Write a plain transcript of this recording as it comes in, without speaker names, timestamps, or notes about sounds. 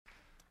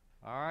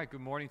All right, good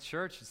morning,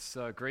 church. It's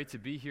great to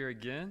be here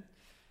again.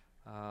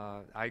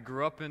 I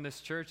grew up in this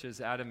church,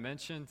 as Adam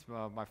mentioned.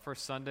 My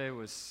first Sunday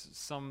was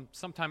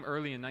sometime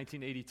early in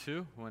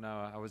 1982 when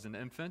I was an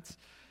infant,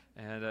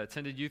 and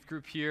attended youth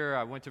group here.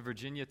 I went to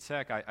Virginia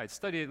Tech. I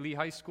studied at Lee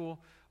High School,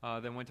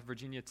 then went to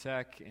Virginia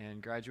Tech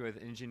and graduated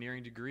with an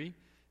engineering degree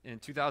in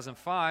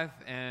 2005.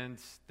 And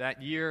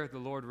that year, the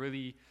Lord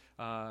really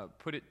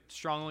put it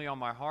strongly on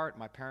my heart,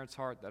 my parents'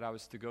 heart, that I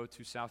was to go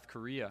to South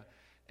Korea.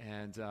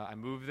 And I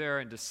moved there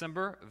in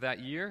December of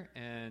that year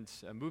and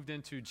moved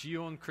into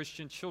Jion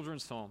Christian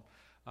Children's Home,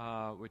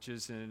 which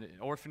is an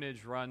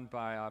orphanage run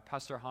by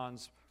Pastor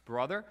Han's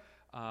brother.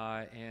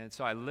 And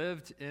so I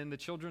lived in the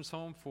children's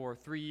home for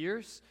 3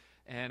 years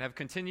and have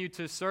continued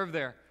to serve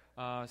there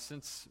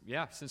since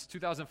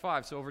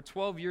 2005. So over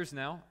 12 years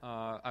now,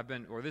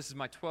 this is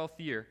my 12th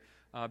year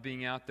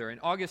being out there.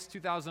 In August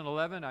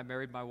 2011, I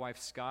married my wife,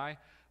 Sky,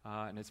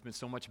 and it's been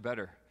so much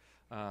better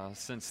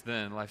since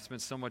then. Life's been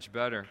so much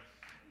better.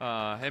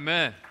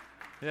 Amen.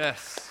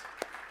 Yes.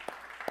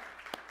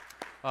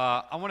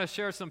 I want to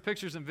share some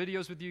pictures and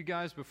videos with you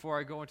guys before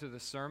I go into the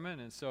sermon.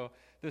 And so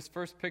this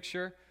first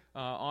picture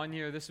on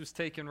here, this was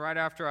taken right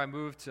after I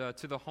moved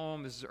to the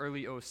home. This is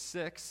early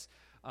 2006.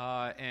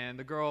 And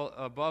the girl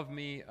above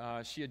me,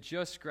 she had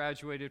just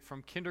graduated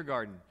from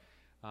kindergarten.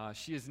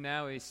 She is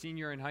now a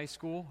senior in high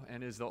school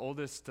and is the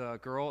oldest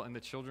girl in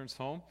the children's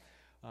home.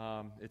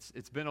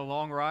 It's been a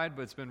long ride,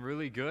 but it's been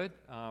really good,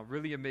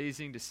 really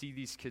amazing to see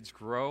these kids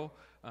grow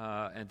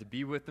and to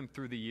be with them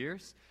through the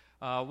years.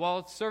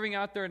 While serving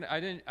out there,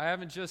 I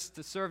haven't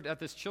just served at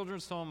this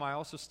children's home. I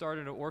also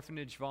started an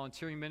orphanage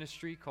volunteering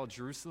ministry called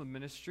Jerusalem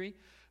Ministry,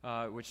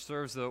 which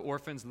serves the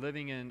orphans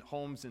living in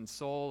homes in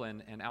Seoul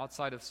and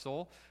outside of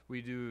Seoul.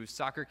 We do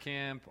soccer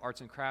camp,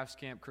 arts and crafts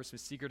camp,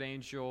 Christmas Secret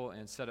Angel,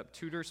 and set up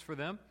tutors for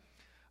them.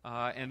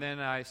 And then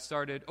I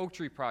started Oak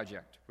Tree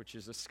Project, which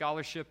is a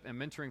scholarship and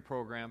mentoring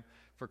program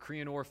for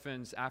Korean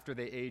orphans after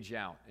they age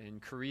out. In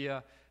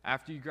Korea,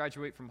 after you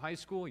graduate from high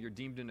school, you're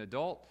deemed an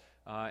adult,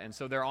 and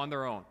so they're on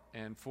their own.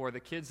 And for the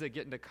kids that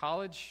get into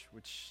college,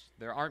 which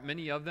there aren't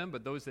many of them,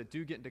 but those that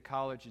do get into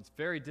college, it's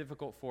very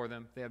difficult for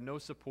them. They have no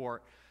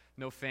support,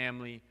 no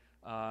family,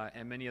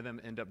 and many of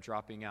them end up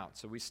dropping out.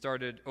 So we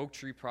started Oak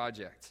Tree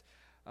Project.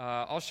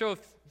 I'll show a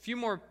few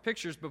more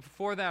pictures, but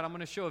before that, I'm going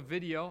to show a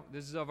video.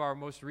 This is of our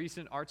most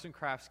recent arts and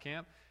crafts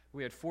camp.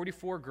 We had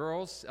 44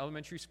 girls,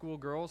 elementary school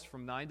girls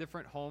from 9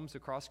 different homes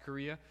across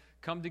Korea,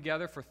 come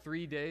together for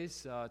 3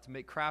 days to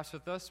make crafts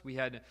with us. We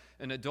had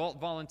an adult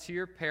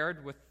volunteer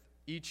paired with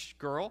each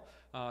girl,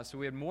 so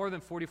we had more than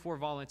 44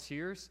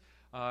 volunteers.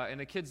 And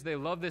the kids, they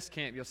love this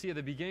camp. You'll see at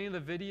the beginning of the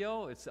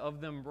video, it's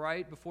of them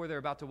right before they're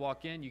about to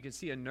walk in. You can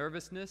see a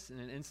nervousness and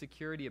an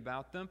insecurity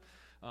about them.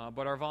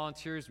 But our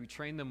volunteers, we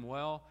train them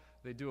well.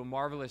 They do a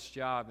marvelous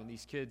job. And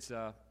these kids,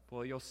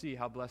 you'll see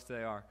how blessed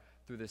they are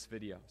through this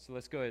video. So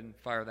let's go ahead and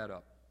fire that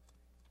up.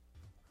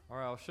 All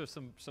right, I'll show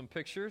some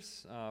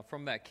pictures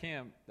from that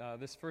camp.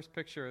 This first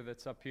picture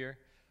that's up here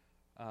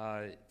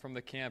from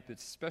the camp,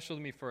 it's special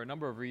to me for a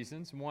number of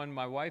reasons. One,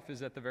 my wife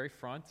is at the very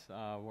front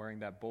wearing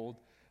that bold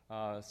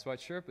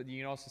sweatshirt. But you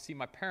can also see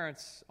my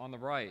parents on the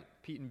right,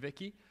 Pete and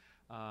Vicky.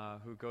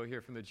 Who go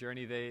here from the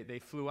journey. They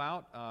flew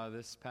out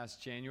this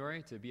past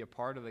January to be a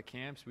part of the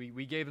camps.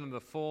 We gave them the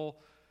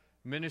full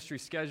ministry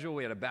schedule.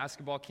 We had a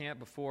basketball camp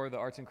before the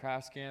arts and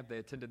crafts camp. They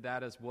attended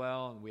that as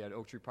well. And we had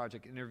Oak Tree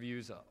Project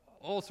interviews,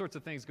 all sorts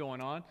of things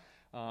going on.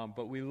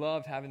 But we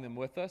loved having them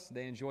with us.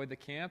 They enjoyed the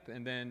camp.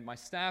 And then my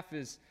staff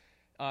is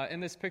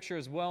in this picture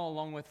as well,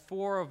 along with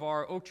 4 of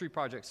our Oak Tree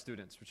Project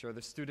students, which are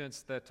the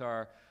students that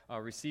are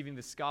receiving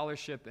the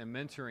scholarship and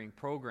mentoring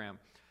program.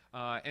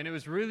 And it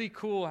was really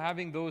cool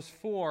having those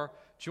 4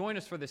 join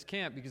us for this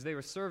camp because they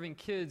were serving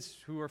kids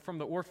who were from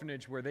the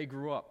orphanage where they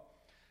grew up.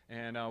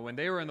 And when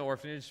they were in the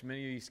orphanage,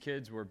 many of these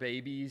kids were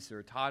babies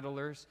or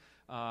toddlers.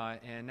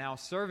 And now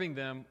serving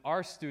them,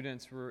 our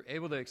students were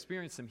able to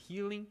experience some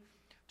healing,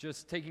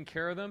 just taking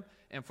care of them.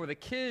 And for the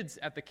kids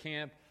at the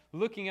camp,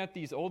 looking at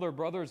these older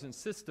brothers and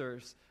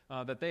sisters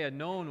that they had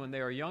known when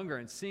they were younger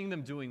and seeing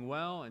them doing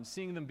well and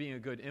seeing them being a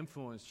good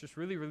influence just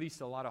really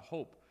released a lot of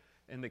hope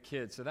in the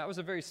kids. So that was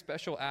a very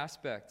special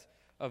aspect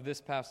of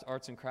this past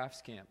arts and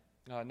crafts camp.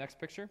 Next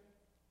picture.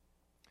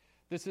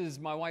 This is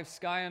my wife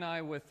Sky and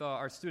I with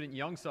our student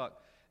Youngsuk,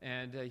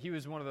 and he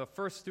was one of the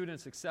first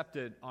students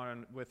accepted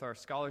with our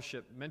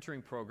scholarship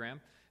mentoring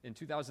program in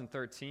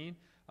 2013.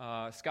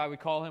 Sky, we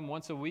call him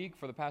once a week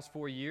for the past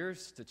 4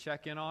 years to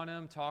check in on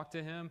him, talk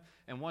to him,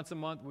 and once a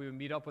month we would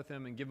meet up with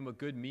him and give him a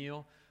good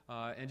meal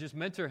and just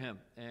mentor him.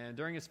 And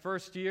during his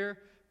first year,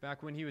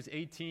 back when he was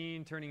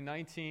 18, turning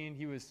 19,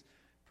 he was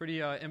pretty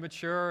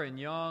immature and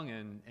young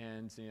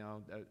and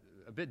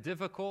a bit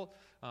difficult.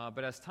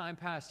 But as time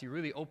passed, he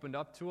really opened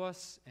up to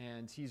us,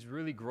 and he's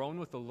really grown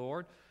with the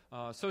Lord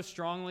so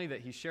strongly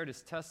that he shared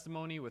his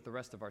testimony with the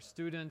rest of our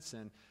students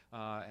and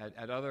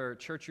at other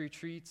church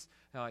retreats.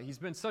 He's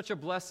been such a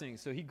blessing.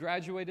 So he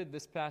graduated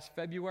this past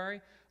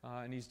February,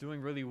 and he's doing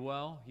really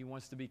well. He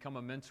wants to become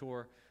a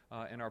mentor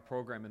in our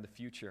program in the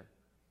future.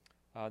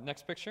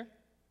 Next picture.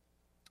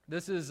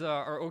 This is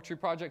our Oak Tree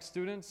Project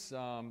students,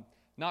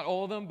 not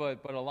all of them,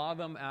 but a lot of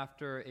them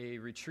after a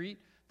retreat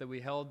that we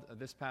held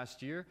this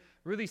past year.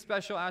 Really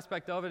special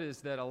aspect of it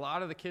is that a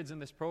lot of the kids in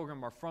this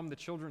program are from the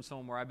children's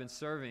home where I've been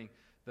serving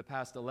the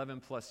past 11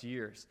 plus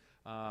years.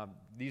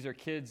 These are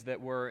kids that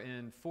were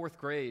in 4th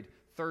grade,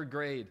 3rd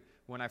grade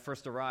when I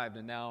first arrived,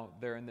 and now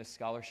they're in this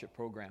scholarship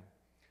program.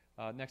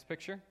 Next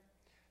picture.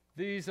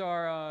 These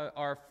are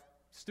our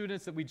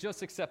students that we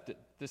just accepted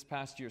this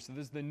past year. So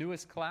this is the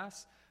newest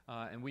class,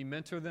 and we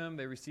mentor them.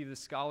 They receive the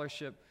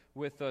scholarship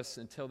with us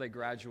until they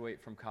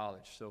graduate from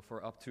college, so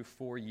for up to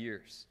 4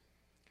 years.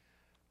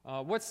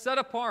 What set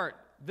apart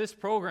this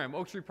program,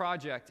 Oak Tree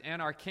Project,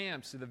 and our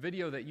camps, the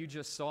video that you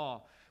just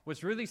saw,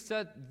 what's really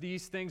set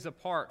these things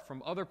apart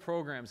from other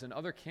programs and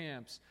other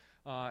camps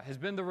has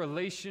been the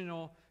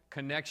relational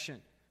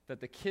connection that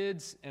the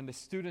kids and the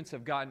students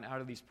have gotten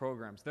out of these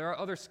programs. There are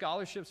other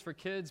scholarships for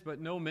kids, but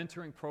no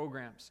mentoring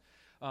programs.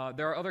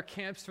 There are other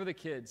camps for the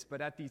kids,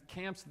 but at these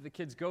camps that the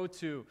kids go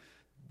to,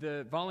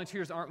 the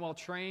volunteers aren't well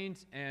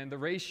trained, and the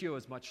ratio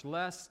is much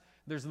less.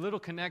 There's little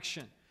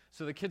connection.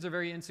 So the kids are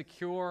very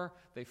insecure,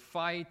 they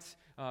fight,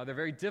 they're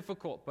very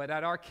difficult. But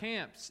at our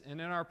camps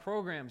and in our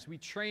programs, we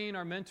train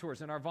our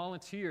mentors and our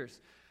volunteers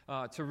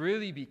to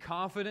really be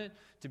confident,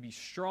 to be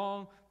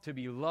strong, to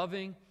be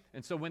loving.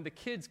 And so when the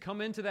kids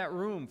come into that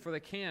room for the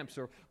camps,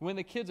 or when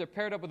the kids are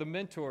paired up with a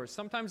mentor,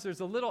 sometimes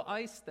there's a little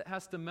ice that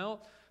has to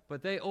melt,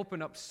 but they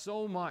open up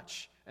so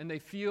much, and they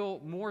feel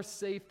more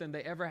safe than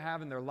they ever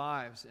have in their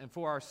lives. And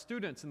for our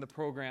students in the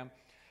program,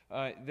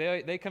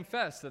 they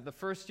confess that the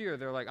first year,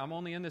 they're like, I'm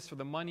only in this for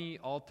the money.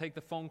 I'll take the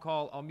phone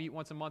call. I'll meet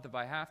once a month if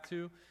I have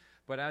to.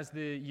 But as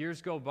the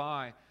years go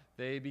by,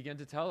 they begin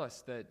to tell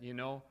us that,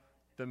 the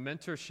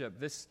mentorship,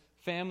 this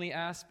family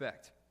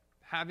aspect,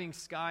 having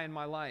Sky in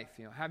my life,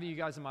 having you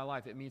guys in my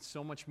life, it means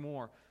so much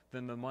more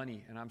than the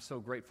money, and I'm so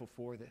grateful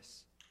for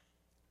this.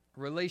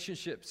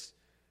 Relationships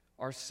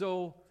are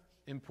so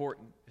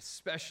important,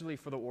 especially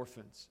for the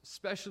orphans,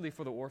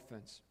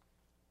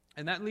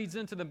 And that leads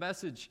into the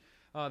message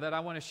that I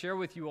want to share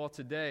with you all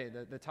today.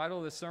 The title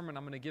of the sermon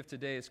I'm going to give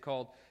today is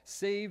called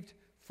Saved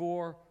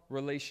for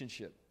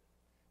Relationship.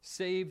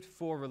 Saved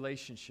for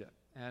Relationship.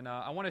 And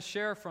I want to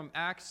share from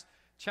Acts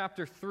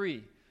chapter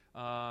 3.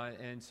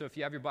 And so if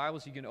you have your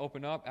Bibles, you can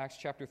open up Acts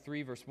chapter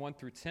 3, verse 1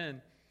 through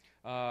 10.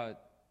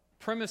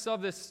 Premise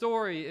of this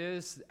story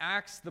is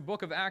Acts, the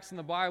book of Acts in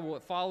the Bible.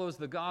 It follows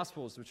the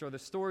Gospels, which are the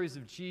stories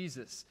of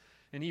Jesus.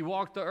 And he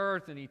walked the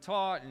earth, and he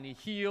taught, and he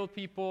healed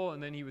people,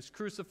 and then he was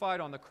crucified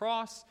on the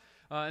cross.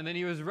 And then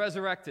he was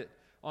resurrected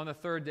on the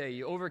 3rd day.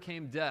 He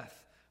overcame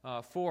death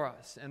for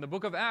us. And the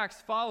book of Acts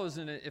follows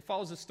in it. It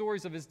follows the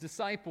stories of his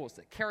disciples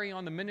that carry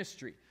on the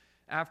ministry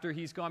after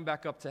he's gone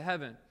back up to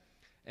heaven.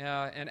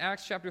 And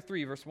Acts chapter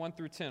 3, verse 1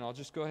 through 10. I'll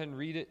just go ahead and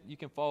read it. You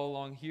can follow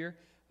along here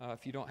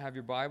if you don't have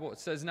your Bible. It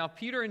says, Now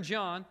Peter and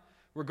John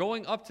were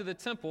going up to the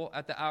temple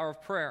at the hour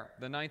of prayer,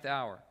 the 9th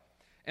hour.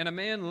 And a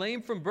man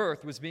lame from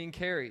birth was being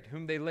carried,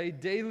 whom they laid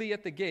daily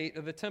at the gate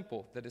of the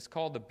temple, that is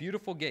called the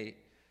Beautiful Gate,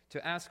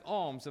 to ask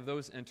alms of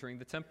those entering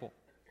the temple.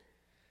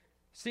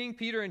 Seeing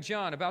Peter and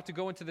John about to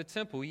go into the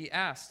temple, he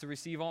asked to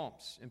receive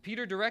alms. And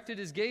Peter directed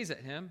his gaze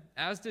at him,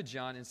 as did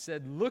John, and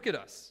said, Look at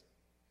us.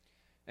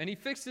 And he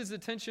fixed his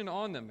attention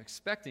on them,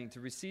 expecting to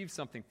receive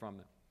something from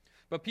them.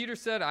 But Peter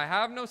said, I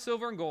have no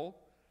silver and gold,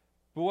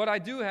 but what I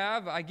do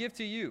have, I give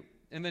to you.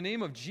 In the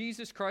name of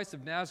Jesus Christ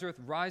of Nazareth,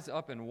 rise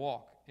up and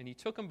walk. And he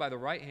took him by the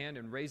right hand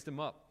and raised him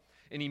up.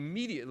 And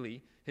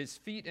immediately his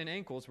feet and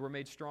ankles were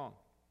made strong.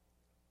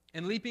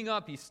 And leaping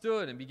up, he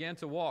stood and began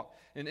to walk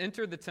and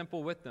entered the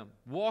temple with them,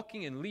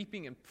 walking and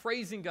leaping and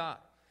praising God.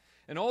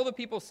 And all the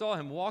people saw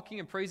him walking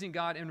and praising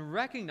God and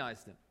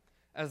recognized him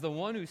as the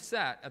one who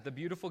sat at the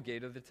beautiful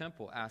gate of the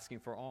temple asking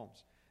for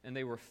alms. And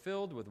they were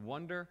filled with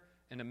wonder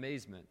and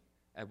amazement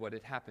at what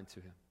had happened to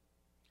him.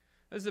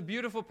 This is a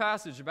beautiful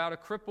passage about a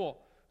cripple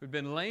who'd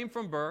been lame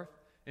from birth,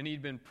 and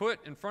he'd been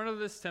put in front of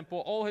this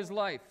temple all his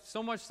life,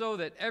 so much so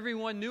that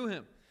everyone knew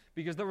him.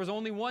 Because there was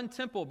only one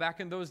temple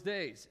back in those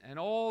days, and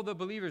all the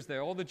believers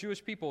there, all the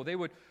Jewish people, they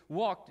would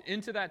walk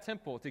into that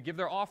temple to give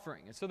their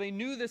offering. And so they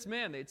knew this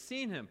man. They'd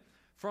seen him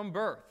from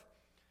birth.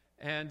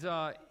 And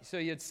so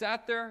he had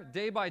sat there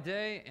day by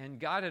day, and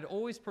God had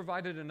always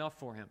provided enough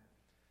for him.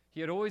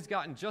 He had always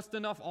gotten just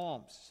enough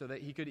alms so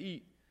that he could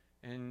eat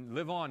and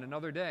live on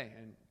another day.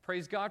 And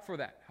praise God for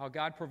that, how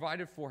God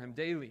provided for him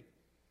daily.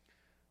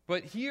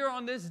 But here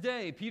on this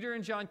day, Peter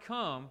and John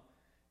come,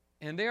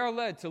 and they are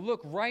led to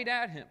look right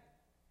at him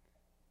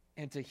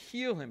and to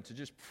heal him, to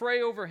just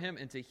pray over him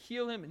and to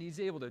heal him, and he's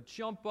able to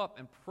jump up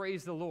and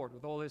praise the Lord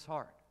with all his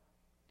heart.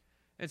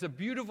 It's a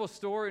beautiful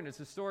story, and it's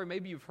a story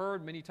maybe you've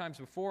heard many times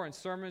before in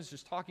sermons,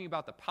 just talking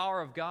about the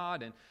power of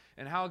God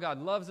and how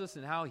God loves us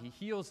and how he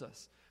heals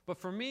us. But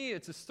for me,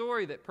 it's a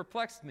story that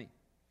perplexed me.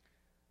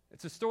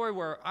 It's a story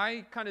where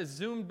I kind of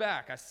zoomed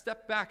back. I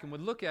stepped back and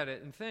would look at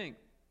it and think,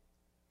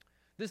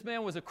 this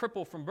man was a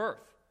cripple from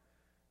birth.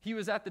 He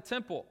was at the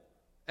temple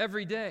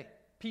every day.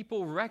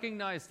 People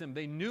recognized him.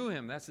 They knew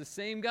him. That's the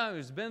same guy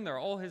who's been there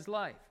all his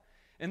life.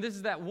 And this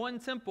is that one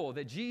temple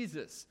that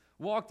Jesus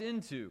walked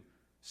into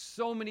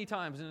so many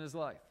times in his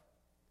life.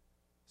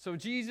 So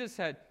Jesus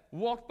had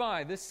walked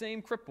by this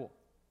same cripple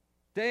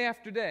day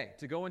after day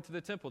to go into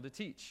the temple to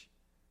teach.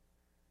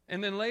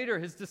 And then later,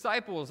 his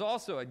disciples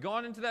also had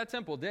gone into that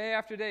temple day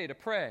after day to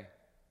pray,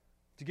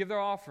 to give their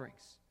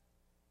offerings,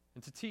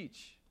 and to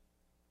teach.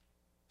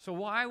 So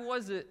why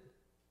was it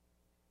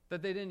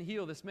that they didn't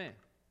heal this man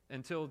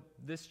until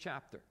this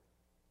chapter?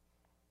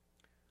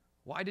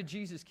 Why did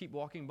Jesus keep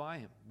walking by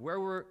him?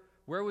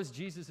 Where was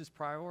Jesus'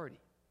 priority?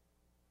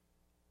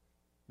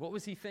 What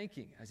was he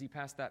thinking as he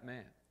passed that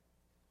man?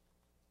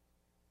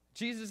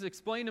 Jesus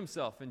explained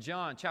himself in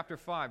John chapter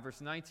 5,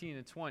 verse 19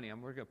 and 20.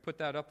 We're going to put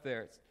that up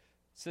there. It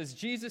says,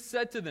 Jesus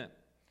said to them,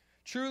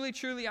 "Truly,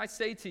 truly, I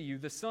say to you,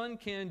 the Son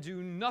can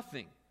do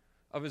nothing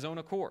of his own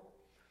accord,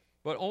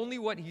 but only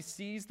what he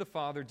sees the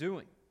Father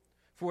doing.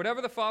 For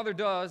whatever the Father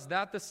does,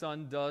 that the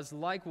Son does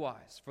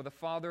likewise. For the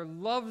Father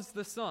loves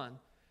the Son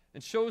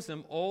and shows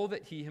him all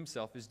that he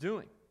himself is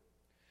doing.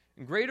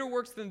 And greater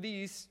works than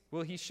these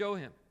will he show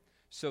him,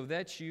 so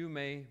that you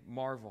may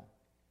marvel."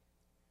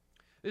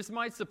 This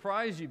might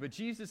surprise you, but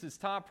Jesus'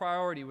 top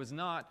priority was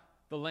not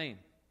the lame.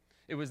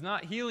 It was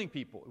not healing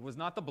people. It was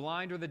not the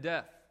blind or the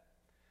deaf.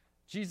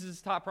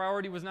 Jesus' top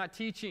priority was not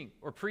teaching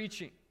or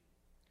preaching.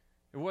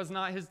 It was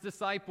not his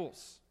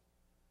disciples.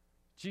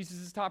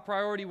 Jesus' top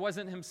priority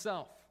wasn't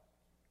himself.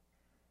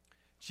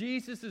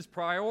 Jesus'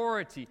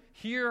 priority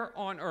here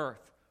on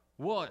earth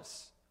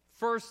was,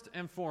 first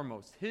and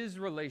foremost, his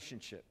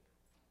relationship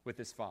with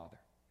his Father.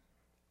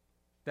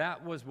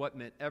 That was what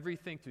meant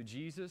everything to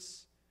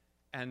Jesus,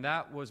 and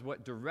that was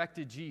what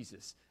directed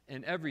Jesus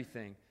in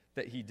everything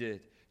that he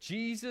did.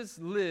 Jesus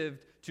lived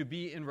to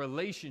be in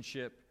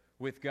relationship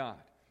with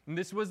God. And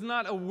this was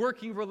not a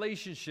working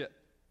relationship.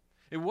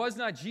 It was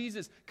not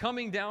Jesus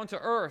coming down to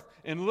earth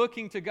and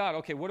looking to God.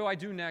 Okay, what do I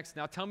do next?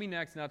 Now tell me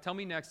next. Now tell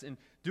me next. And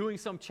doing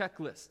some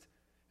checklist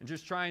and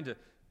just trying to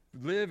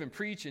live and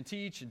preach and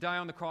teach and die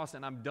on the cross,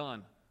 and I'm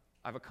done.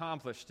 I've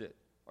accomplished it.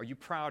 Are you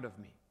proud of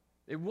me?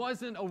 It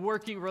wasn't a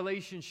working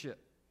relationship.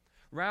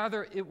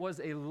 Rather, it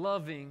was a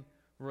loving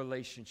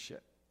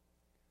relationship.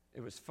 It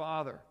was,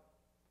 Father,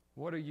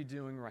 what are you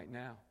doing right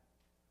now?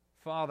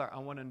 Father, I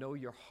want to know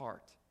your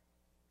heart.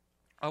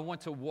 I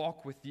want to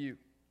walk with you.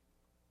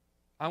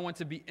 I want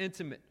to be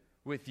intimate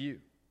with you.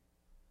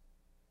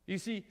 You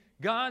see,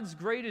 God's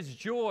greatest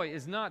joy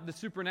is not the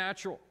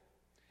supernatural.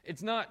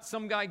 It's not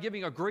some guy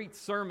giving a great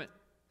sermon.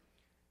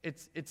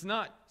 It's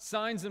not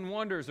signs and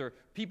wonders or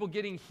people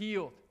getting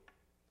healed.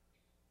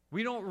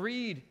 We don't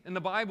read in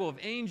the Bible of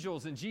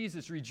angels and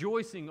Jesus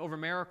rejoicing over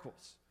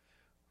miracles.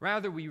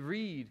 Rather, we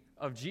read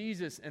of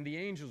Jesus and the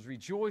angels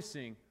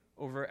rejoicing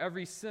over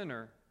every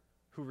sinner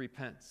who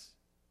repents.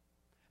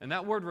 And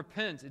that word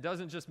repent, it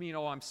doesn't just mean,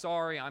 oh, I'm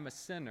sorry, I'm a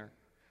sinner.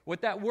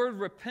 What that word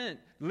repent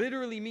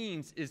literally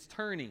means is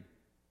turning.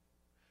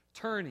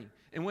 Turning.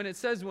 And when it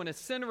says when a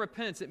sinner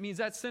repents, it means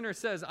that sinner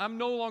says, I'm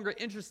no longer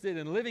interested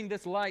in living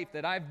this life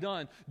that I've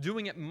done,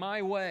 doing it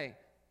my way.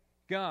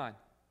 God,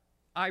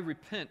 I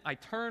repent. I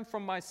turn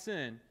from my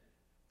sin,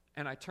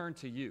 and I turn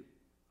to you.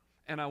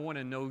 And I want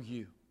to know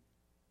you.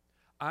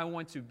 I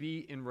want to be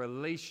in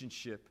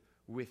relationship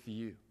with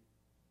you.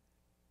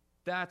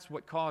 That's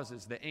what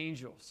causes the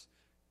angels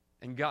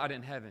and God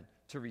in heaven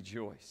to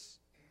rejoice.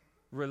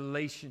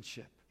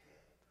 Relationship.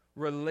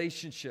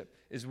 Relationship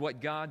is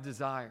what God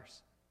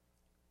desires.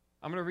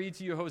 I'm going to read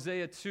to you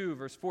Hosea 2,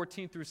 verse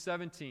 14 through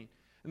 17.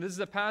 And this is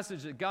a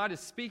passage that God is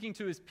speaking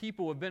to his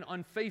people who have been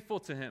unfaithful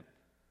to him.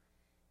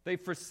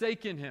 They've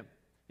forsaken him.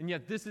 And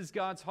yet this is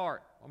God's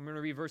heart. I'm going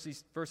to read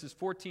verses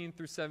 14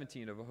 through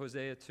 17 of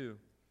Hosea 2.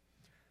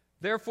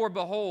 Therefore,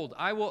 behold,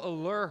 I will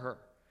allure her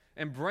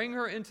and bring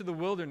her into the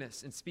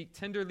wilderness and speak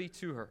tenderly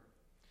to her.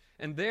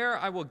 And there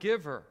I will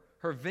give her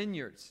her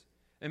vineyards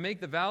and make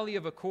the valley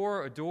of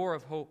Achor a door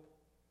of hope.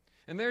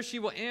 And there she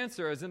will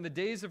answer as in the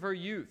days of her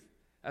youth,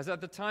 as at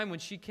the time when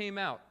she came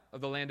out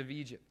of the land of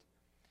Egypt.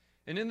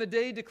 And in the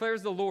day,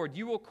 declares the Lord,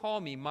 you will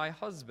call me my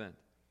husband,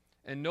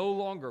 and no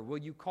longer will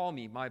you call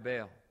me my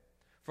Baal.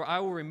 For I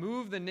will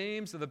remove the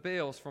names of the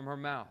Baals from her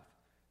mouth,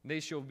 and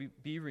they shall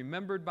be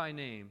remembered by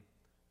name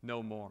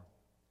no more.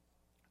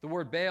 The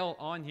word Baal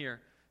on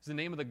here is the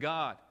name of the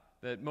god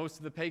that most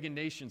of the pagan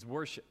nations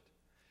worshiped.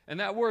 And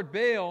that word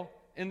Baal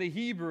in the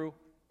Hebrew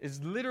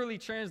is literally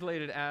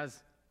translated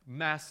as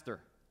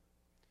master.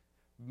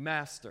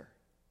 Master.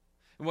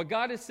 And what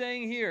God is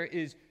saying here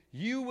is,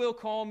 you will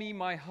call me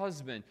my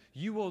husband.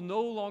 You will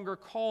no longer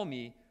call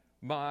me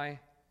my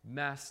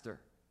master.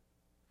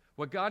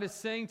 What God is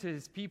saying to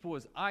his people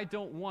is, I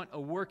don't want a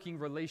working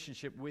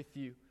relationship with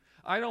you.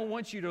 I don't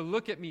want you to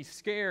look at me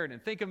scared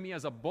and think of me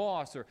as a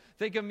boss or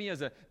think of me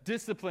as a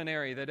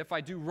disciplinary, that if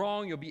I do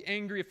wrong, you'll be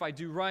angry. If I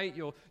do right,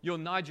 you'll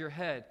nod your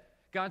head.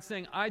 God's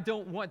saying, I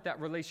don't want that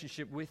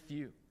relationship with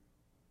you.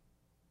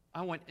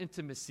 I want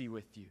intimacy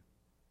with you.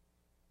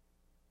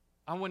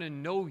 I want to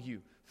know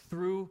you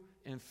through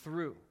and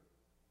through.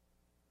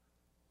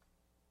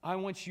 I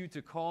want you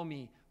to call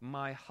me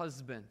my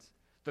husband,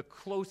 the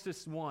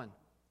closest one,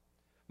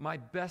 my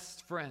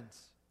best friend.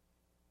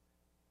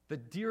 the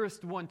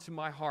dearest one to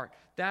my heart.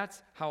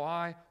 That's how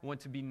I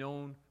want to be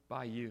known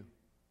by you.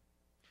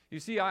 You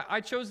see, I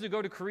chose to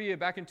go to Korea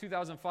back in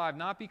 2005,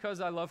 not because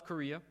I love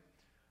Korea,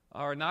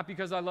 or not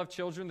because I love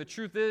children. The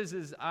truth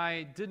is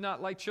I did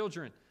not like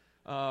children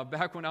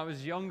back when I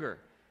was younger.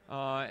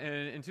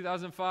 And in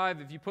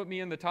 2005, if you put me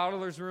in the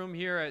toddler's room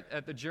here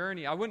at the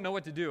Journey, I wouldn't know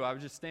what to do. I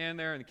would just stand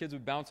there, and the kids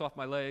would bounce off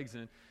my legs,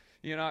 and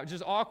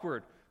just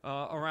awkward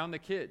around the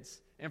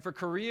kids. And for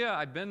Korea,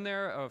 I'd been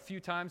there a few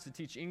times to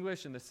teach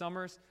English in the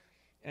summers,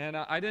 and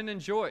I didn't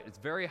enjoy it. It's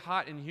very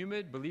hot and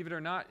humid. Believe it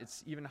or not,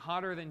 it's even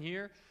hotter than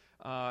here.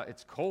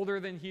 It's colder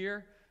than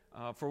here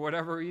for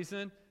whatever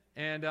reason.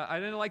 And I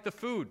didn't like the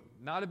food.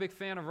 Not a big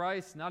fan of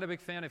rice, not a big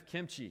fan of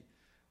kimchi.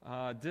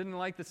 Didn't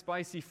like the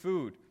spicy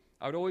food.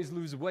 I would always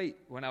lose weight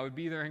when I would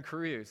be there in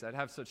Korea because I'd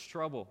have such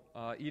trouble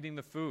eating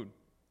the food.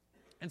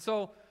 And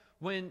so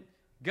when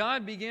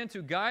God began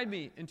to guide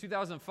me in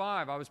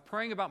 2005, I was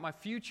praying about my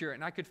future,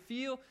 and I could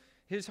feel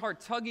his heart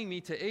tugging me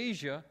to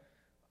Asia.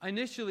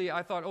 Initially,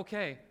 I thought,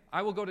 okay,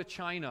 I will go to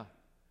China,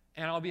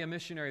 and I'll be a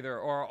missionary there,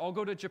 or I'll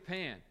go to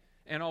Japan,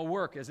 and I'll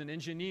work as an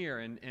engineer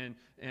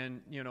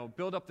and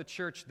build up the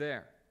church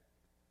there.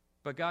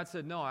 But God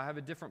said, no, I have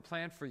a different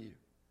plan for you.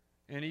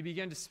 And he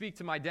began to speak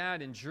to my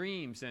dad in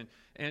dreams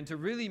and to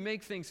really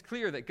make things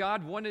clear that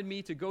God wanted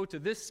me to go to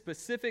this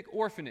specific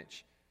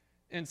orphanage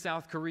in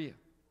South Korea.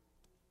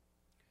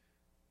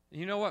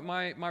 You know what?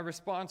 My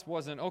response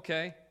wasn't,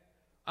 okay,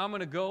 I'm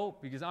going to go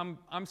because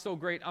I'm so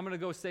great. I'm going to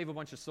go save a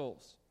bunch of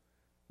souls.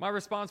 My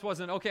response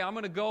wasn't, okay, I'm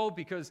going to go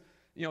because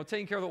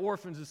taking care of the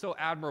orphans is so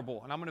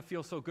admirable, and I'm going to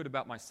feel so good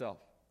about myself.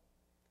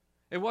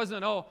 It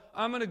wasn't,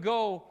 I'm going to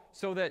go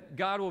so that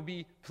God will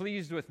be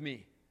pleased with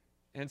me,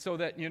 and so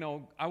that,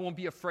 I won't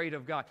be afraid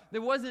of God.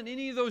 There wasn't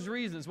any of those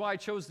reasons why I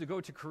chose to go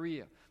to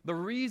Korea. The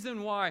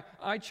reason why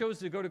I chose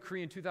to go to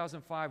Korea in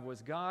 2005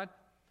 was, God,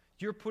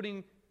 you're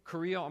putting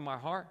Korea on my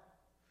heart.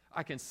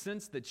 I can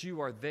sense that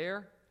you are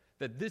there,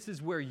 that this is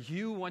where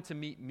you want to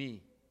meet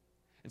me.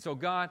 And so,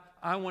 God,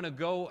 I want to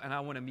go and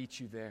I want to meet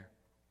you there.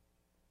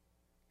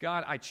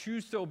 God, I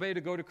choose to obey to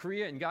go to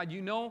Korea. And God,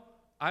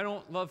 I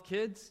don't love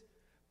kids.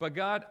 But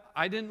God,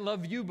 I didn't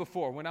love you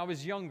before when I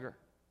was younger.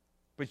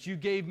 But you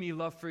gave me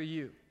love for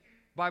you.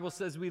 The Bible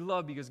says we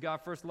love because God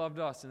first loved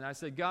us. And I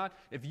said, God,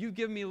 if you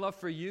give me love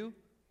for you,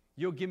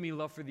 you'll give me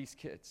love for these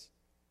kids.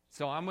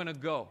 So I'm going to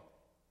go.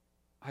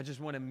 I just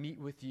want to meet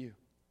with you.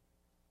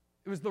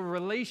 It was the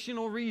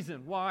relational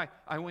reason why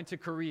I went to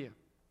Korea.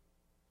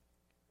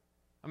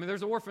 I mean,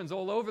 there's orphans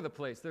all over the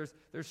place. There's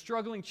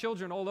struggling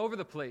children all over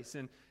the place.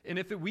 And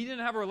if we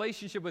didn't have a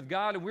relationship with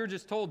God and we were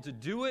just told to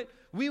do it,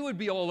 we would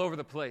be all over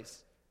the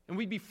place. And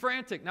we'd be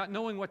frantic, not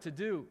knowing what to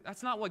do.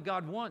 That's not what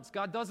God wants.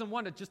 God doesn't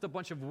want just a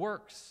bunch of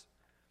works.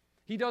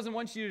 He doesn't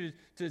want you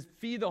to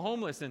feed the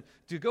homeless and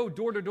to go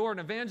door to door and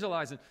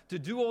evangelize and to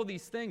do all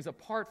these things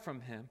apart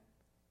from him.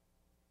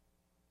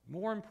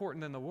 More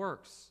important than the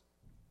works,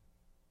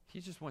 he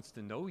just wants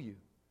to know you.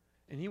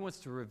 And he wants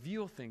to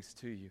reveal things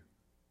to you.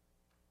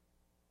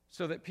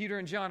 So that Peter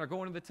and John are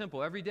going to the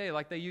temple every day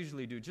like they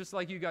usually do, just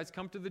like you guys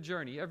come to the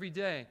Journey every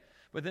day.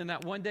 But then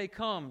that one day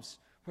comes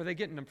where they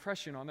get an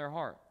impression on their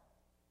heart.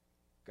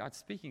 God's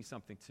speaking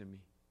something to me.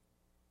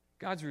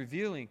 God's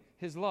revealing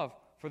his love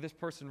for this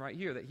person right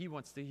here, that he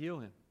wants to heal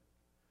him.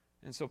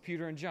 And so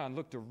Peter and John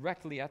looked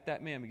directly at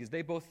that man because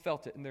they both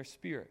felt it in their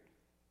spirit.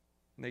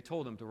 And they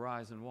told him to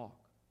rise and walk.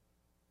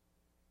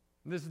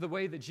 And this is the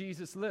way that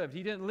Jesus lived.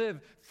 He didn't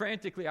live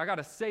frantically. I got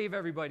to save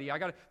everybody. I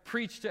got to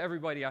preach to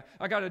everybody.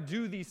 I got to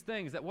do these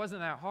things. That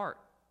wasn't that heart.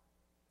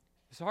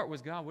 His heart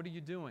was, God, what are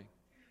you doing?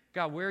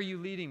 God, where are you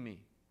leading me?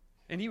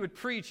 And he would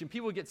preach, and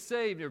people would get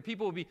saved, or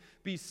people would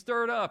be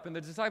stirred up, and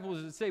the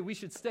disciples would say, we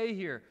should stay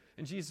here.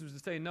 And Jesus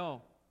would say,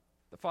 no,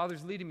 the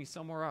Father's leading me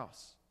somewhere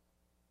else.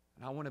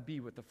 And I want to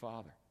be with the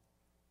Father.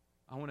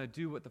 I want to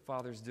do what the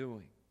Father's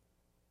doing.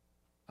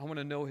 I want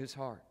to know his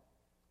heart.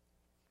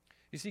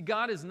 You see,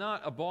 God is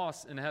not a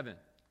boss in heaven.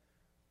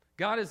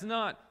 God is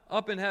not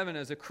up in heaven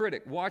as a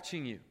critic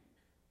watching you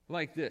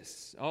like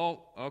this.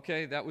 Oh,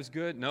 okay, that was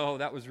good. No,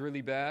 that was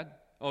really bad.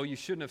 Oh, you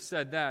shouldn't have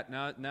said that.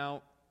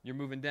 Now you're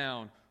moving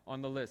down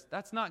on the list.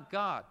 That's not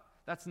God.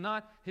 That's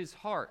not his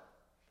heart.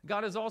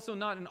 God is also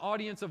not an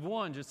audience of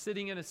one just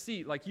sitting in a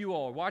seat like you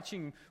all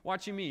watching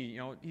me.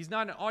 He's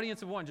not an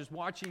audience of one just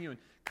watching you and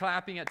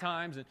clapping at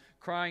times and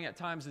crying at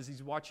times as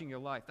he's watching your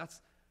life.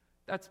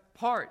 That's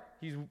part.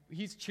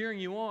 He's cheering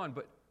you on,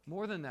 but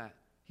more than that,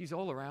 he's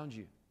all around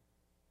you.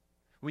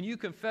 When you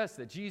confess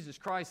that Jesus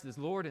Christ is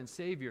Lord and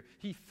Savior,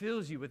 he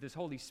fills you with his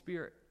Holy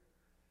Spirit.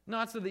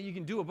 Not so that you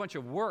can do a bunch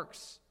of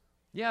works.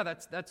 Yeah,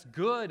 that's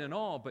good and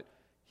all, but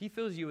he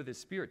fills you with his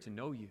Spirit to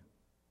know you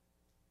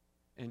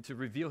and to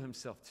reveal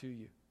himself to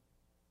you.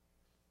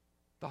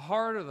 The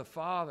heart of the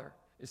Father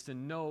is to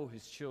know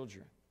his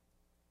children.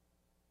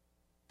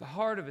 The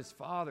heart of his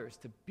Father is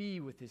to be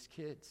with his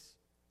kids.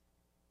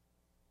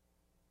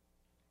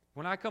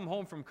 When I come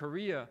home from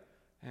Korea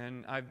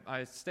and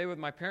I stay with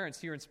my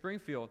parents here in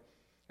Springfield,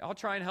 I'll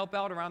try and help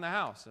out around the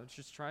house. I'll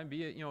just try and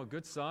be a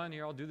good son.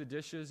 I'll do the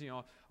dishes.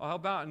 I'll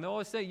help out. And they'll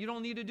always say, you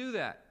don't need to do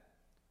that.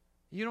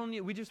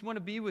 We just want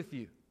to be with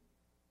you.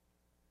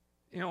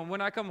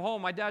 When I come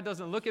home, my dad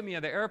doesn't look at me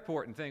at the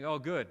airport and think, oh,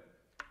 good,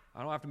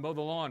 I don't have to mow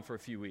the lawn for a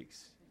few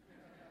weeks.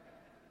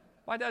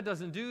 My dad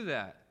doesn't do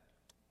that.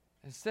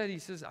 Instead, he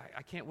says,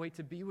 I can't wait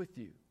to be with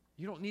you.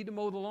 You don't need to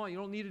mow the lawn. You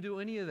don't need to do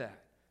any of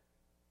that.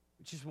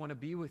 We just want to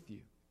be with you.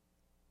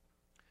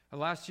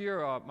 Last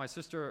year, my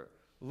sister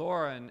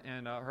Laura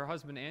and her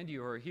husband Andy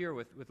were here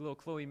with little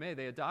Chloe May.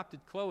 They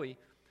adopted Chloe.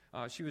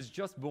 She was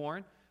just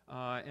born,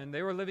 and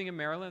they were living in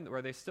Maryland,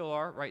 where they still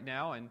are right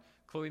now, and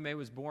Chloe May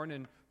was born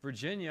in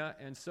Virginia,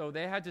 and so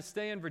they had to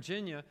stay in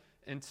Virginia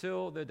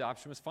until the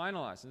adoption was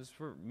finalized. And this was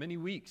for many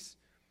weeks.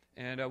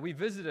 And we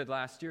visited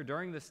last year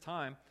during this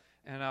time,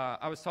 and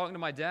I was talking to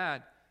my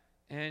dad,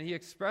 and he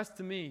expressed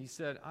to me, he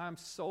said, I'm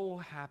so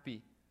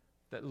happy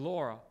that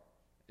Laura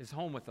is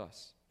home with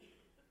us.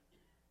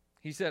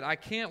 He said, I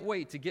can't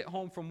wait to get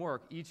home from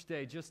work each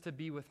day just to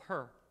be with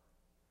her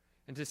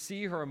and to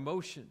see her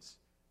emotions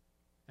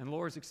and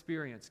Laura's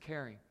experience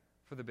caring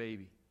for the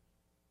baby.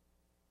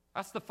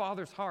 That's the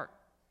father's heart.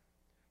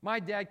 My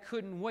dad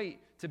couldn't wait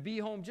to be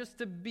home just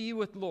to be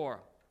with Laura.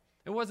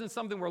 It wasn't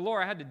something where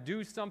Laura had to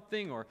do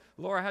something or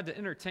Laura had to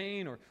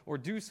entertain or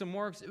do some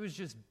works. It was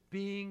just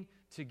being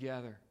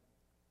together.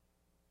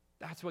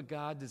 That's what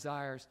God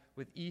desires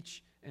with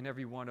each and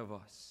every one of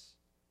us.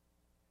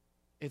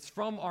 It's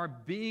from our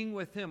being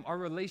with Him, our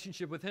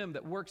relationship with Him,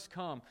 that works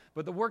come.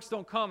 But the works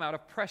don't come out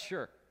of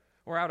pressure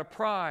or out of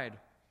pride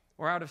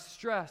or out of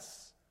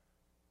stress.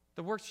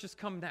 The works just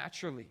come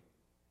naturally.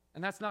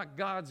 And that's not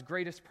God's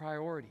greatest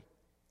priority.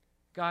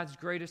 God's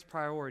greatest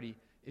priority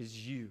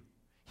is you.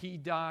 He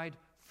died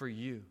for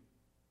you.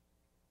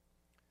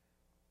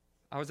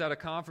 I was at a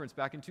conference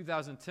back in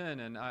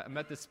 2010, and I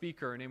met this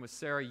speaker. Her name was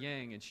Sarah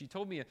Yang, and she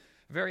told me a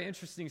very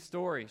interesting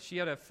story. She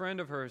had a friend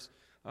of hers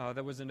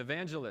that was an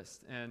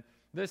evangelist, and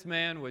this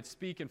man would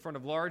speak in front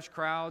of large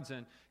crowds,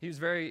 and he was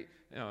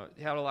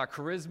he had a lot of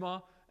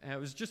charisma, and it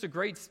was just a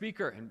great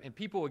speaker, and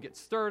people would get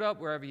stirred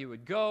up wherever he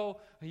would go.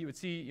 He would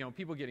see,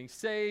 people getting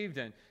saved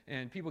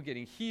and people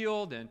getting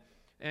healed,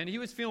 and he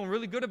was feeling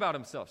really good about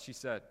himself, she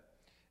said.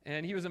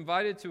 And he was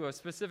invited to a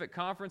specific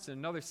conference in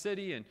another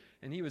city,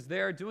 and he was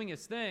there doing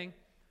his thing,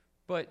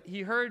 but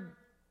he heard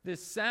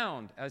this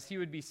sound as he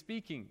would be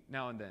speaking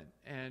now and then.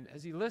 And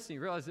as he listened, he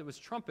realized it was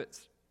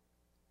trumpets.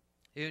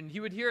 And he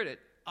would hear it at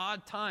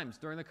odd times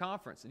during the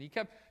conference. And he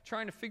kept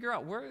trying to figure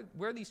out where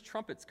are these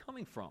trumpets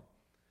coming from.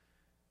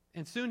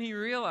 And soon he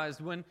realized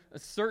when a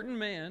certain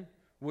man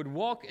would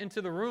walk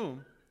into the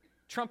room,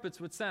 trumpets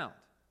would sound.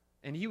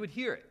 And he would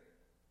hear it.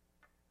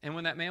 And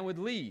when that man would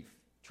leave,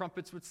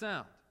 trumpets would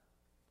sound.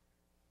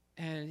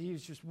 And he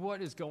was just,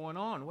 what is going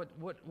on?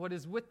 What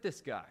is with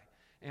this guy?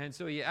 And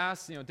so he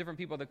asked, different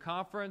people at the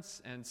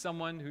conference, and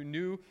someone who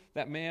knew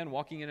that man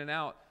walking in and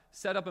out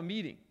set up a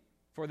meeting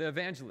for the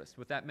evangelist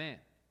with that man.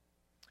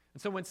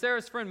 And so when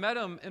Sarah's friend met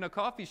him in a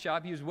coffee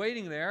shop, he was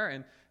waiting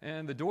there,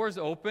 and the doors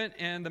open,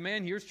 and the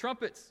man hears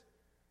trumpets.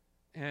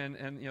 And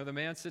the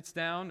man sits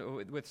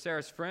down with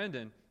Sarah's friend,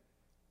 and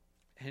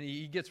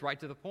he gets right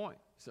to the point.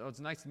 So it's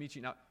nice to meet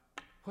you. Now,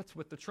 what's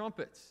with the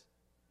trumpets?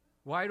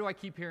 Why do I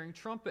keep hearing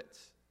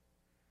trumpets?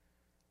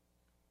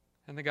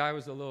 And the guy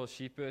was a little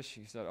sheepish.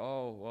 He said,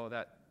 oh, well,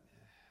 that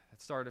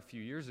started a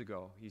few years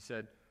ago. He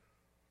said,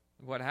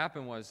 what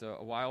happened was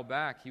a while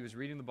back, he was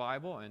reading the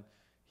Bible, and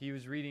he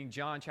was reading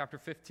John chapter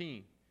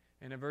 15.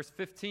 And in verse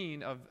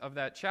 15 of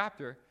that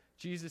chapter,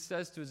 Jesus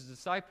says to his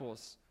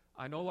disciples,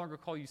 I no longer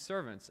call you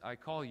servants, I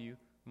call you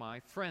my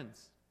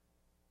friends.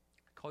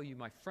 I call you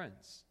my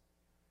friends.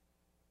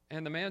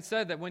 And the man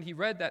said that when he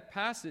read that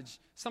passage,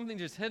 something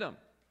just hit him.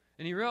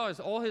 And he realized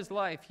all his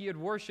life he had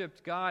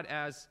worshiped God,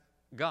 as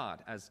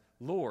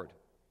Lord,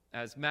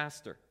 as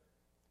Master.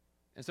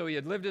 And so he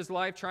had lived his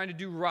life trying to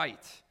do right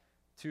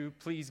to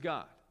please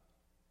God.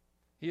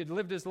 He had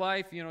lived his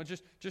life,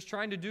 just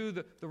trying to do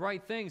the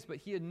right things, but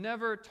he had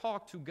never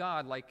talked to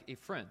God like a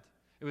friend.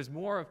 It was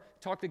more of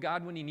talk to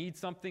God when he needs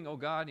something. Oh,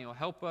 God,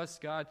 help us.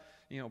 God,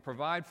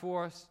 provide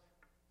for us.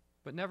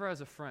 But never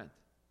as a friend.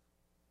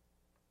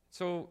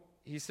 So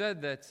he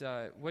said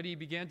that what he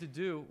began to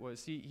do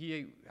was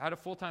he had a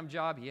full-time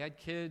job. He had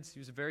kids. He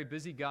was a very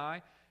busy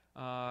guy.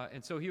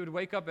 And so he would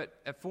wake up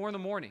at 4 in the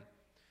morning.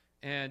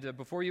 And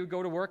before he would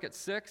go to work at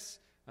 6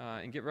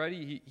 and get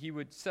ready, he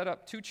would set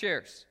up 2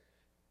 chairs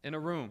in a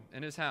room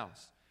in his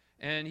house.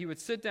 And he would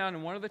sit down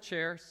in one of the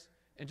chairs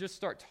and just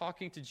start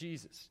talking to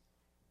Jesus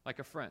like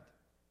a friend.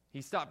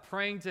 He stopped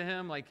praying to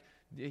him like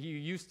he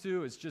used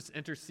to. It's just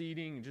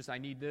interceding, I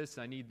need this,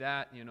 I need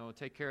that,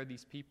 take care of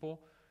these people.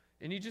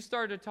 And he just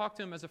started to talk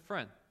to him as a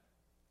friend.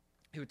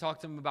 He would talk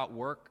to him about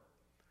work,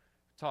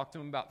 talk to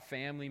him about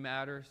family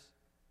matters,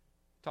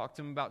 talk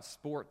to him about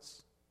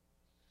sports,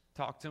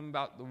 talk to him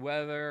about the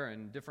weather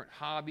and different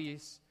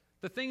hobbies,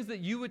 the things that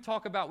you would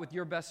talk about with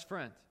your best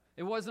friend.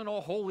 It wasn't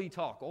all holy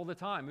talk all the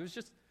time. It was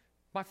just,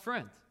 my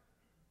friend,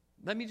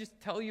 let me just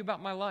tell you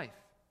about my life.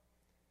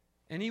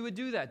 And he would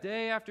do that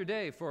day after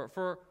day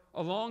for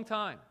a long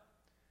time.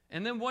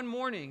 And then one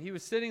morning, he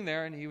was sitting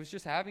there and he was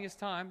just having his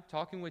time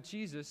talking with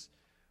Jesus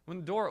when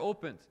the door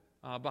opened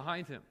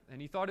behind him.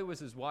 And he thought it was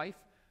his wife,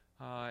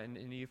 and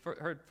he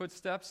heard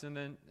footsteps and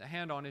then a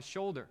hand on his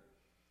shoulder.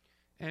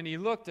 And he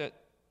looked at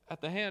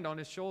the hand on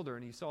his shoulder,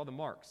 and he saw the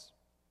marks.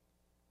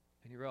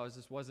 And he realized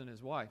this wasn't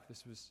his wife.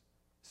 This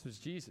was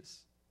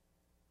Jesus.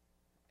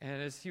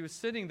 And as he was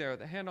sitting there,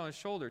 the hand on his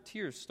shoulder,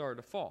 tears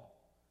started to fall.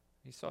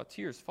 He saw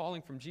tears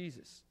falling from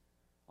Jesus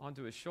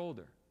onto his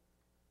shoulder.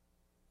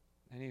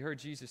 And he heard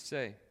Jesus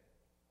say,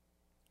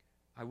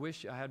 "I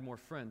wish I had more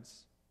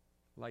friends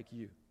like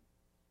you.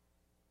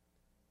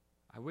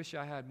 I wish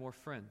I had more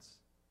friends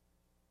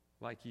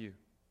like you."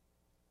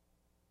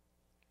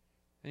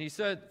 And he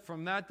said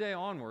from that day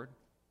onward,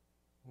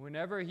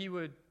 whenever he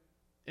would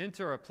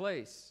enter a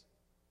place,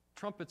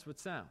 trumpets would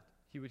sound.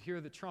 He would hear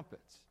the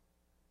trumpets.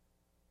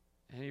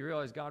 And he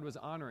realized God was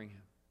honoring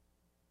him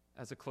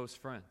as a close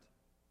friend.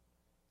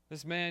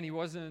 This man, he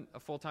wasn't a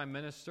full-time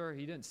minister.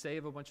 He didn't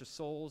save a bunch of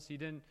souls. He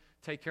didn't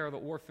take care of the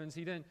orphans.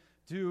 He didn't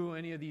do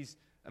any of these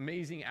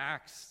amazing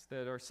acts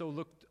that are so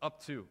looked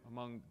up to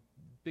among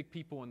big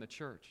people in the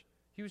church.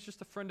 He was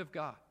just a friend of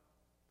God.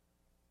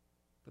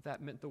 But that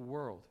meant the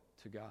world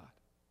to God.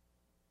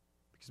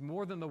 Because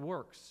more than the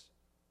works,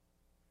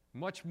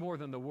 much more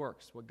than the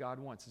works, what God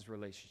wants is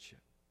relationship.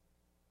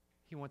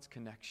 He wants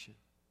connection.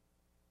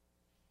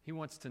 He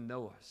wants to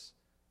know us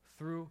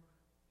through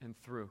and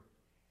through.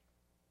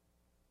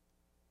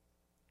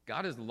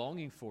 God is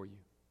longing for you.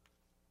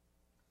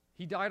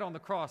 He died on the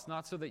cross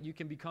not so that you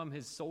can become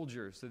his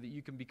soldier, so that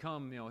you can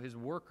become, his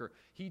worker.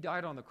 He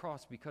died on the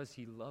cross because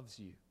he loves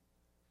you.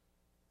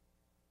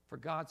 For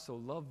God so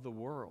loved the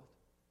world,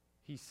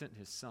 he sent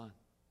his son.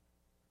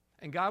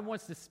 And God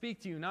wants to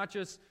speak to you not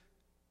just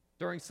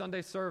during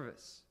Sunday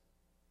service.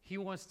 He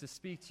wants to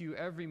speak to you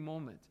every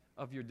moment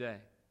of your day.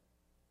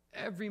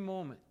 Every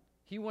moment.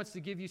 He wants to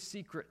give you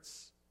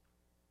secrets.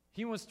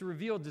 He wants to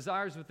reveal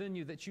desires within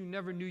you that you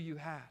never knew you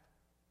had.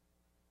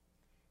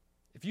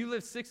 If you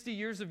live 60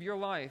 years of your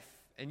life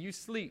and you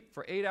sleep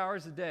for 8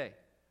 hours a day,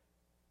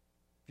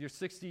 your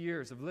 60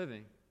 years of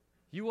living,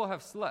 you will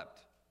have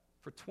slept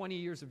for 20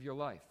 years of your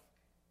life.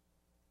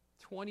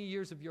 20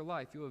 years of your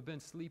life you have been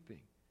sleeping.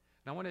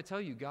 And I want to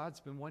tell you, God's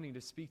been wanting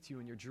to speak to you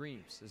in your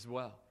dreams as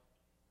well.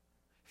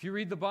 If you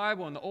read the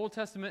Bible in the Old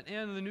Testament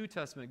and the New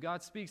Testament,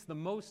 God speaks the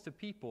most to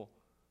people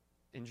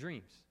in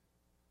dreams.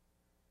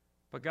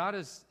 But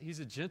he's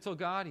a gentle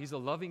God. He's a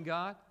loving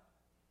God.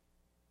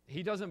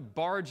 He doesn't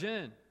barge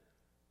in.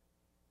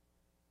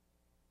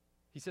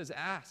 He says,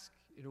 ask,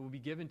 it will be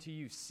given to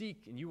you.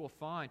 Seek, and you will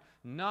find.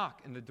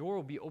 Knock, and the door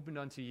will be opened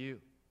unto you.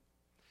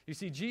 You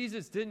see,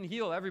 Jesus didn't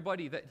heal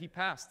everybody that he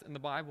passed in the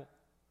Bible.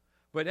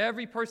 But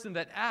every person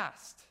that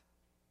asked,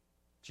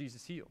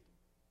 Jesus healed.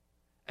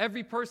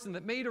 Every person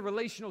that made a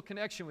relational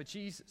connection with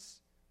Jesus,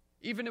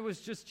 even if it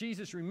was just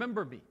Jesus,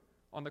 remember me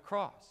on the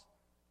cross,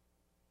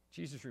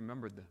 Jesus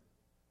remembered them,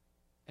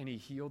 and he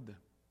healed them.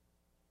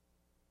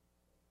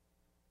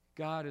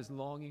 God is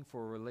longing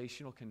for a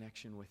relational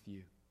connection with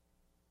you.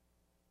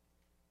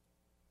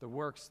 The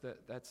works,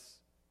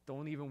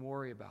 don't even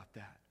worry about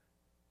that.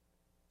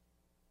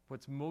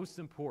 What's most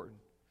important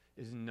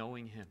is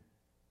knowing him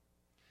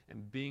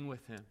and being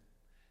with him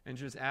and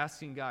just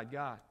asking God,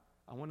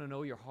 I want to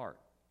know your heart.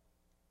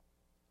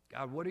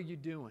 God, what are you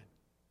doing?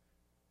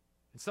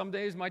 And some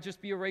days might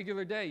just be a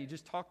regular day. You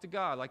just talk to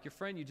God like your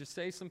friend. You just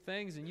say some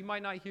things and you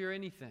might not hear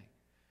anything.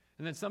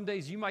 And then some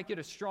days you might get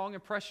a strong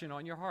impression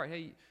on your heart.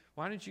 Hey,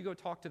 why don't you go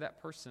talk to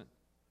that person?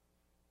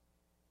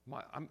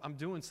 I'm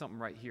doing something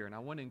right here, and I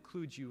want to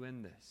include you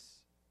in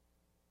this.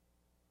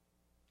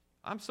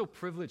 I'm so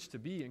privileged to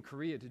be in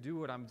Korea to do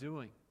what I'm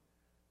doing.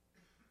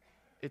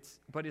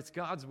 But it's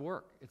God's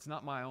work. It's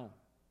not my own.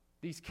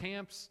 These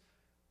camps,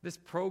 this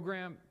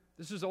program,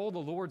 this is all the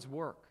Lord's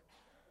work.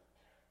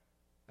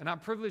 And I'm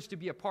privileged to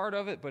be a part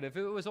of it, but if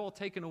it was all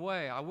taken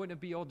away, I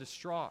wouldn't be all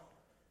distraught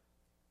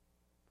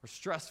or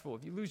stressful.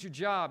 If you lose your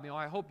job,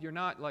 I hope you're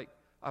not like,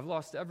 I've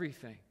lost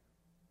everything.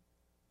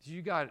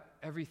 You got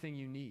everything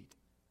you need.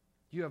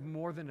 You have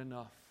more than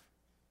enough.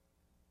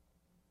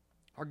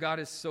 Our God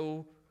is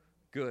so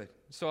good.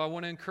 So I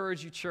want to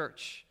encourage you,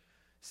 church.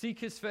 Seek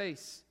his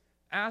face.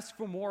 Ask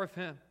for more of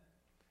him.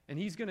 And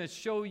he's going to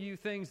show you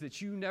things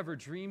that you never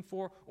dreamed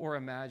for or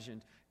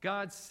imagined.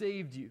 God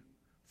saved you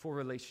for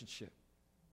relationship.